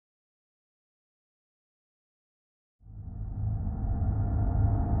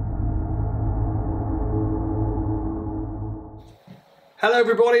Hello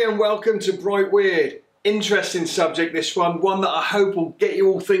everybody and welcome to Bright Weird. Interesting subject this one that I hope will get you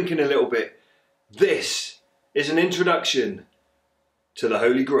all thinking a little bit. This is an introduction to the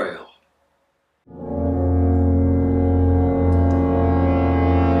Holy Grail.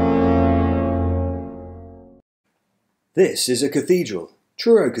 This is a cathedral,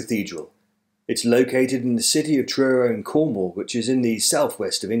 Truro Cathedral. It's located in the city of Truro in Cornwall, which is in the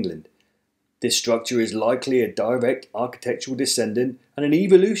southwest of England. This structure is likely a direct architectural descendant and an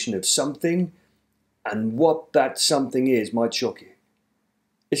evolution of something, and what that something is might shock you.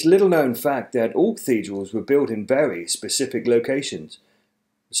 It's a little known fact that all cathedrals were built in very specific locations.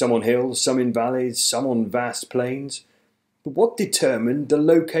 Some on hills, some in valleys, some on vast plains. But what determined the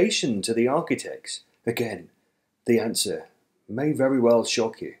location to the architects? Again, the answer may very well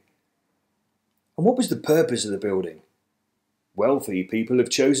shock you. And what was the purpose of the building? Wealthy people have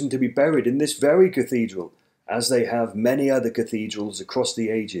chosen to be buried in this very cathedral, as they have many other cathedrals across the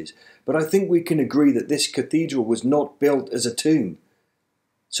ages, but I think we can agree that this cathedral was not built as a tomb.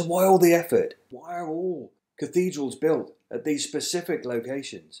 So why all the effort? Why are all cathedrals built at these specific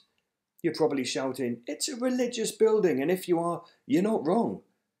locations? You're probably shouting, it's a religious building, and if you are, you're not wrong.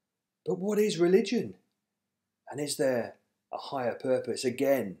 But what is religion? And is there a higher purpose?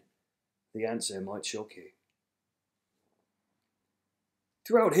 Again, the answer might shock you.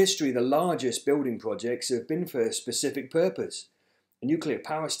 Throughout history, the largest building projects have been for a specific purpose. A nuclear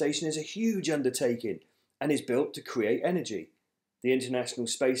power station is a huge undertaking and is built to create energy. The International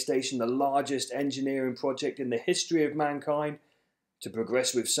Space Station, the largest engineering project in the history of mankind, to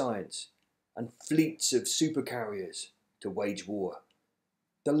progress with science, and fleets of supercarriers to wage war.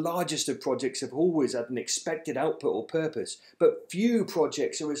 The largest of projects have always had an expected output or purpose, but few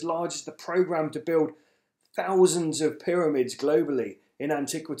projects are as large as the program to build thousands of pyramids globally in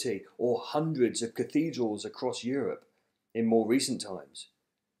antiquity, or hundreds of cathedrals across Europe in more recent times.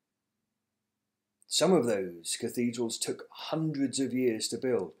 Some of those cathedrals took hundreds of years to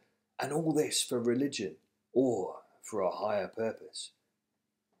build, and all this for religion or for a higher purpose.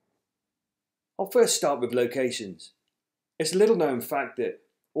 I'll first start with locations. It's a little known fact that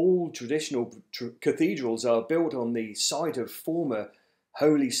all traditional cathedrals are built on the site of former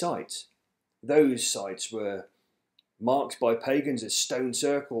holy sites. Those sites were marked by pagans as stone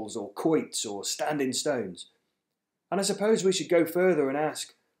circles or quoits or standing stones. And I suppose we should go further and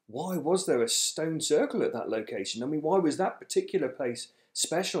ask, why was there a stone circle at that location? I mean, why was that particular place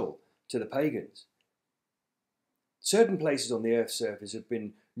special to the pagans? Certain places on the earth's surface have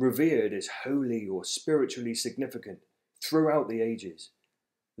been revered as holy or spiritually significant throughout the ages.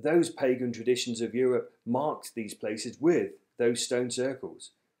 Those pagan traditions of Europe marked these places with those stone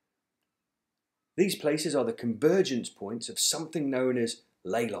circles. These places are the convergence points of something known as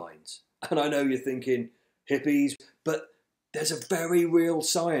ley lines. And I know you're thinking, hippies, but there's a very real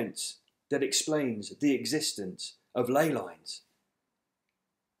science that explains the existence of ley lines.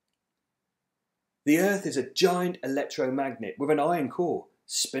 The Earth is a giant electromagnet with an iron core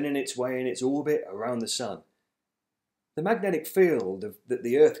spinning its way in its orbit around the Sun. The magnetic field that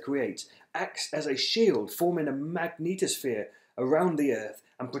the Earth creates acts as a shield, forming a magnetosphere around the Earth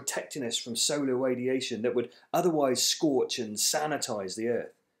and protecting us from solar radiation that would otherwise scorch and sanitize the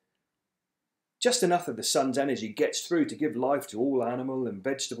Earth. Just enough of the sun's energy gets through to give life to all animal and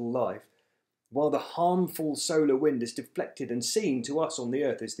vegetable life, while the harmful solar wind is deflected and seen to us on the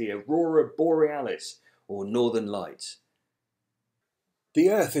Earth as the aurora borealis, or northern lights. The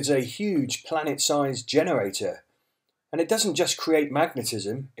Earth is a huge planet-sized generator, and it doesn't just create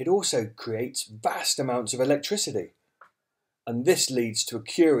magnetism, it also creates vast amounts of electricity. And this leads to a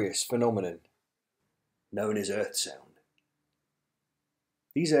curious phenomenon known as earth sound.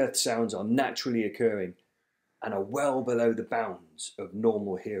 These earth sounds are naturally occurring and are well below the bounds of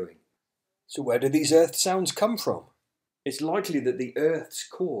normal hearing. So where do these earth sounds come from? It's likely that the Earth's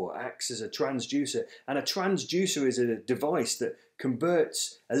core acts as a transducer, and a transducer is a device that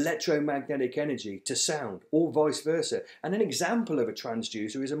converts electromagnetic energy to sound, or vice versa. And an example of a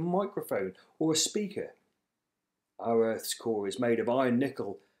transducer is a microphone or a speaker. Our Earth's core is made of iron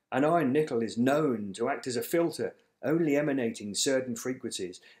nickel, and iron nickel is known to act as a filter, only emanating certain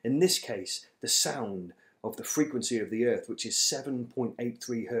frequencies. In this case, the sound of the frequency of the Earth, which is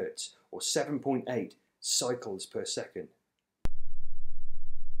 7.83 Hz, or 7.8 cycles per second.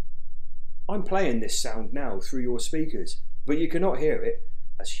 I'm playing this sound now through your speakers, but you cannot hear it,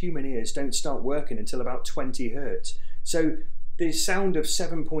 as human ears don't start working until about 20 Hz. So the sound of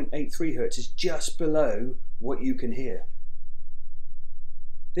 7.83 Hz is just below what you can hear.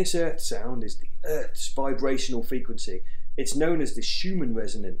 This earth sound is the Earth's vibrational frequency. It's known as the Schumann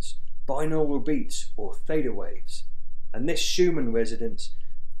resonance, binaural beats, or theta waves. and this Schumann resonance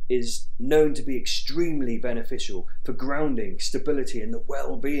is known to be extremely beneficial for grounding, stability, and the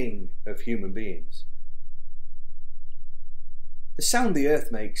well-being of human beings. The sound the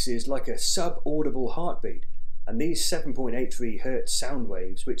Earth makes is like a sub-audible heartbeat, and these 7.83 Hz sound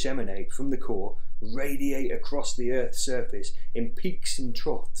waves which emanate from the core radiate across the Earth's surface in peaks and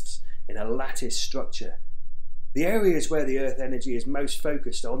troughs in a lattice structure. The areas where the Earth energy is most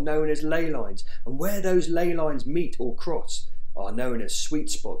focused are known as ley lines, and where those ley lines meet or cross are known as sweet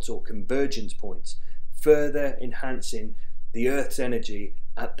spots or convergence points, further enhancing the Earth's energy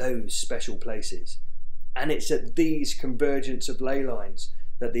at those special places. And it's at these convergence of ley lines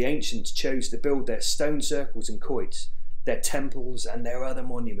that the ancients chose to build their stone circles and quoits, their temples and their other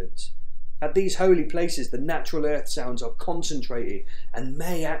monuments. At these holy places, the natural earth sounds are concentrated and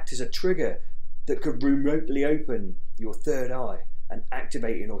may act as a trigger that could remotely open your third eye and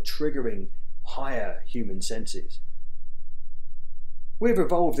activating or triggering higher human senses. We've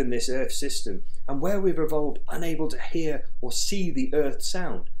evolved in this earth system, and where we've evolved unable to hear or see the earth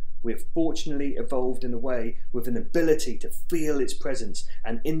sound, we've fortunately evolved in a way with an ability to feel its presence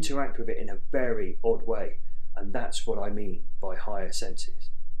and interact with it in a very odd way. And that's what I mean by higher senses.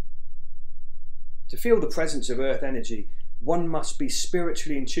 To feel the presence of earth energy, one must be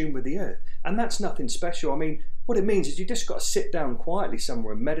spiritually in tune with the earth. And that's nothing special. I mean, what it means is you just got to sit down quietly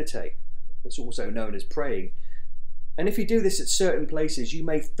somewhere and meditate. That's also known as praying. And if you do this at certain places, you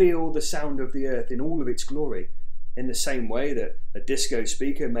may feel the sound of the earth in all of its glory. In the same way that a disco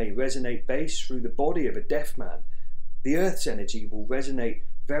speaker may resonate bass through the body of a deaf man, the earth's energy will resonate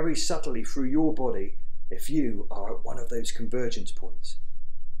very subtly through your body if you are at one of those convergence points.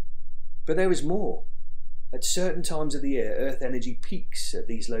 But there is more. At certain times of the year, earth energy peaks at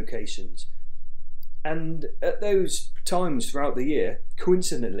these locations. And at those times throughout the year,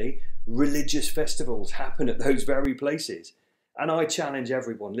 coincidentally, religious festivals happen at those very places. And I challenge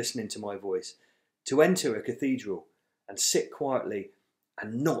everyone listening to my voice to enter a cathedral and sit quietly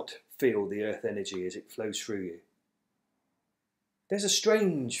and not feel the earth energy as it flows through you. There's a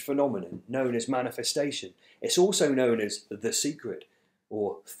strange phenomenon known as manifestation. It's also known as the secret,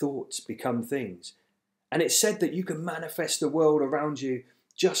 or thoughts become things. And it's said that you can manifest the world around you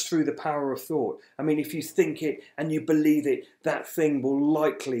just through the power of thought. I mean, if you think it and you believe it, that thing will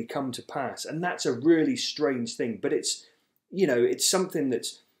likely come to pass. And that's a really strange thing, but it's something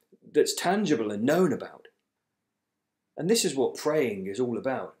that's tangible and known about. And this is what praying is all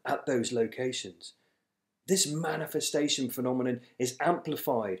about at those locations. This manifestation phenomenon is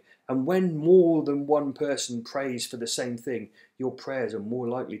amplified, and when more than one person prays for the same thing, your prayers are more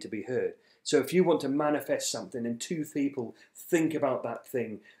likely to be heard. So if you want to manifest something and two people think about that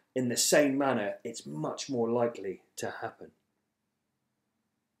thing in the same manner, it's much more likely to happen.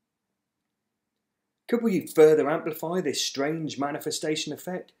 Could we further amplify this strange manifestation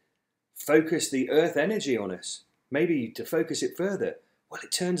effect? Focus the earth energy on us, maybe to focus it further? Well,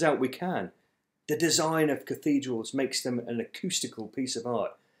 it turns out we can. The design of cathedrals makes them an acoustical piece of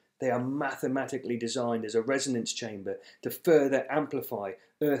art. They are mathematically designed as a resonance chamber to further amplify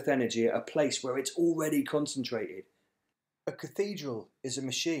earth energy at a place where it's already concentrated. A cathedral is a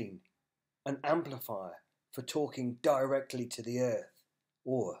machine, an amplifier for talking directly to the earth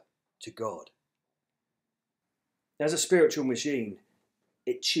or to God. As a spiritual machine,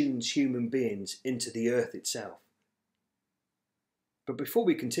 it tunes human beings into the earth itself. But before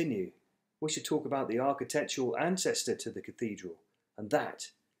we continue, we should talk about the architectural ancestor to the cathedral, and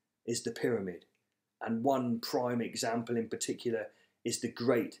that is the pyramid. And one prime example in particular is the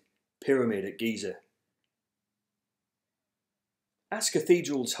Great Pyramid at Giza. As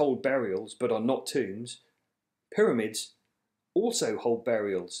cathedrals hold burials but are not tombs, pyramids also hold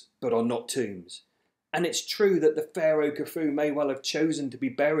burials but are not tombs. And it's true that the Pharaoh Khufu may well have chosen to be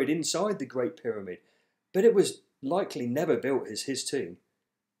buried inside the Great Pyramid, but it was likely never built as his tomb.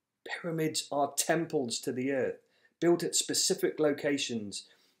 Pyramids are temples to the earth, built at specific locations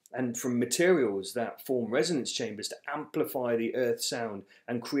and from materials that form resonance chambers to amplify the earth's sound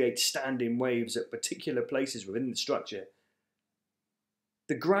and create standing waves at particular places within the structure.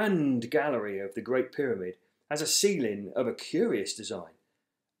 The grand gallery of the Great Pyramid has a ceiling of a curious design.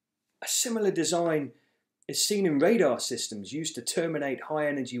 A similar design is seen in radar systems used to terminate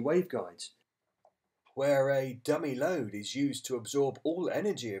high-energy waveguides, where a dummy load is used to absorb all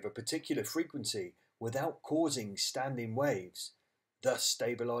energy of a particular frequency without causing standing waves, thus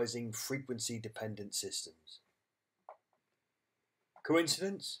stabilizing frequency-dependent systems.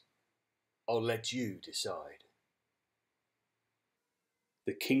 Coincidence? I'll let you decide.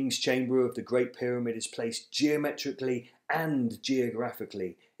 The King's Chamber of the Great Pyramid is placed geometrically and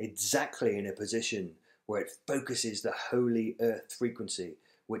geographically exactly in a position where it focuses the holy earth frequency,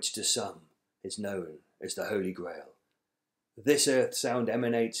 which to some is known as the Holy Grail. This earth sound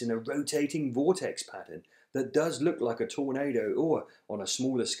emanates in a rotating vortex pattern that does look like a tornado or, on a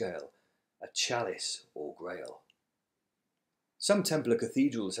smaller scale, a chalice or grail. Some Templar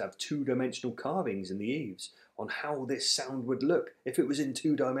cathedrals have two-dimensional carvings in the eaves on how this sound would look if it was in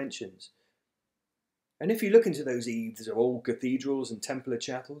 2 dimensions. And if you look into those eaves of old cathedrals and Templar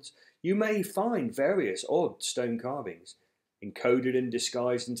chapels, you may find various odd stone carvings. Encoded and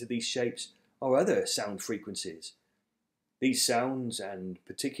disguised into these shapes are other sound frequencies. These sounds and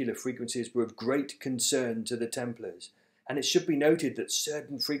particular frequencies were of great concern to the Templars, and it should be noted that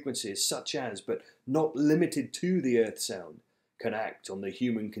certain frequencies, such as, but not limited to the earth sound, can act on the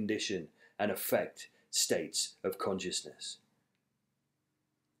human condition and affect states of consciousness.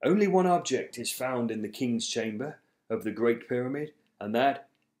 Only one object is found in the King's Chamber of the Great Pyramid, and that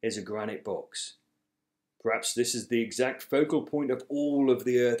is a granite box. Perhaps this is the exact focal point of all of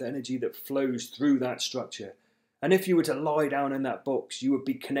the earth energy that flows through that structure, and if you were to lie down in that box, you would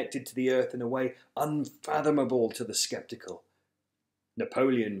be connected to the earth in a way unfathomable to the skeptical.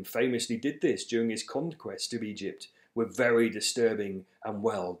 Napoleon famously did this during his conquest of Egypt, with very disturbing and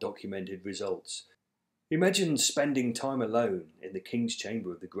well-documented results. Imagine spending time alone in the King's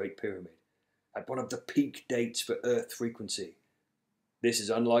Chamber of the Great Pyramid, at one of the peak dates for Earth frequency. This is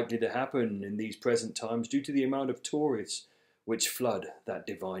unlikely to happen in these present times due to the amount of tourists which flood that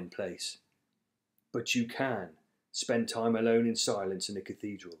divine place. But you can spend time alone in silence in a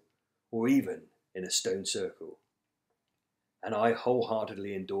cathedral, or even in a stone circle. And I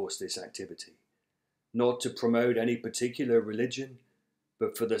wholeheartedly endorse this activity, not to promote any particular religion,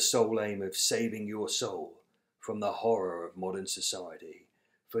 but for the sole aim of saving your soul from the horror of modern society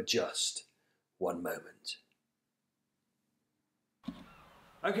for just one moment.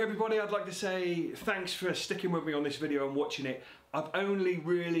 Okay everybody, I'd like to say thanks for sticking with me on this video and watching it. I've only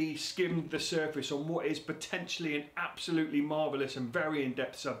really skimmed the surface on what is potentially an absolutely marvellous and very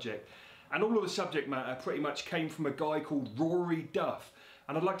in-depth subject. And all of the subject matter pretty much came from a guy called Rory Duff.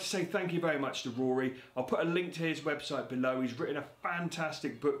 And I'd like to say thank you very much to Rory. I'll put a link to his website below. He's written a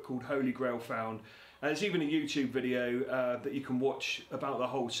fantastic book called Holy Grail Found. And there's even a YouTube video that you can watch about the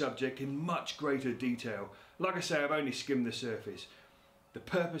whole subject in much greater detail. Like I say, I've only skimmed the surface. The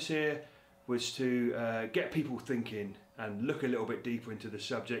purpose here was to get people thinking and look a little bit deeper into the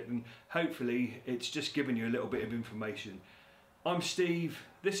subject, and hopefully it's just given you a little bit of information. I'm Steve,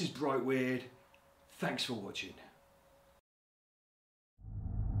 this is Bright Weird, thanks for watching.